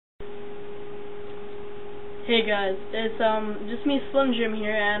Hey guys, it's just me, Slim Jim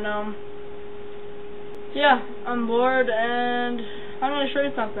here, and yeah, I'm bored and I'm gonna show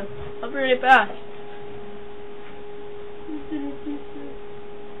you something. I'll be right back.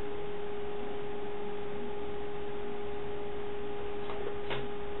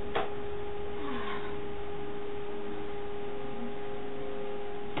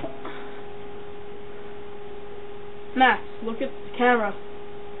 Max, look at the camera.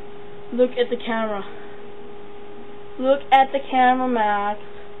 Look at the camera. Look at the camera, Max.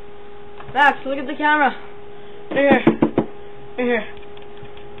 Max, look at the camera. Right here. Right here.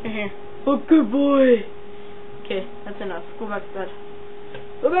 Right here. Oh, good boy. Okay, that's enough. Go back to bed.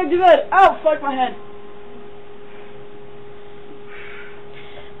 Go back to bed. Ow, fuck my head.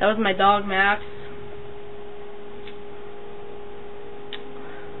 That was my dog, Max.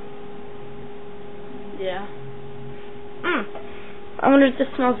 Yeah. I wonder if this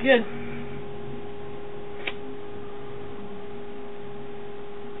smells good.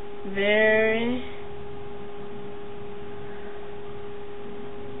 Very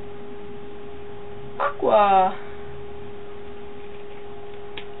aqua.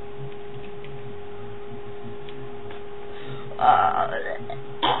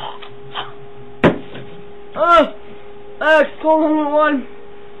 Call 911.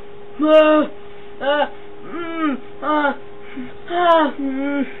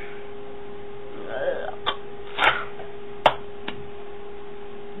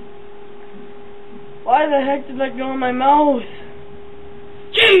 Why the heck did that go in my mouth?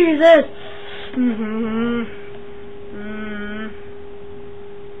 Jesus!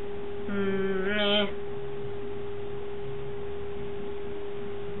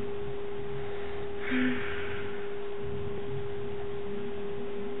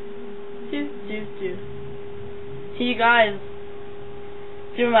 See you guys.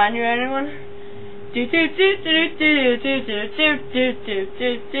 Do you remind you of anyone?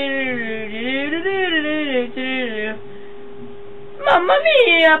 Mamma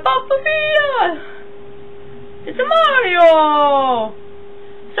mia, Papa mia! It's a Mario!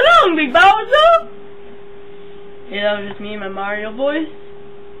 So long, Big Bowser! Yeah, that was just me and my Mario voice.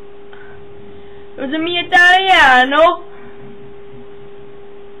 It was a me Italiano.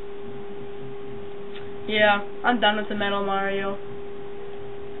 Yeah, I'm done with the Metal Mario.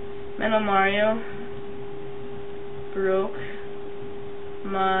 Metal Mario broke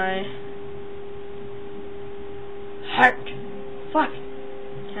my heart. Fuck.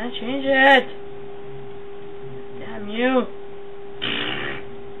 Can't change it. Damn you.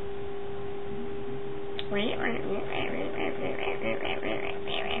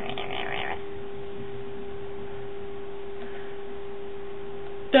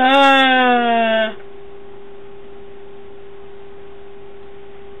 Duh.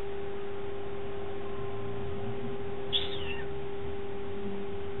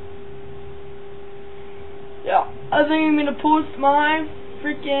 Yeah, I think I'm gonna post my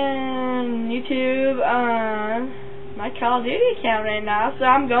freaking YouTube on my Call of Duty account right now, so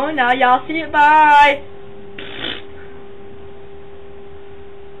I'm going now. Y'all see it, bye!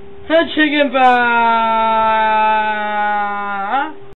 Chicken pie!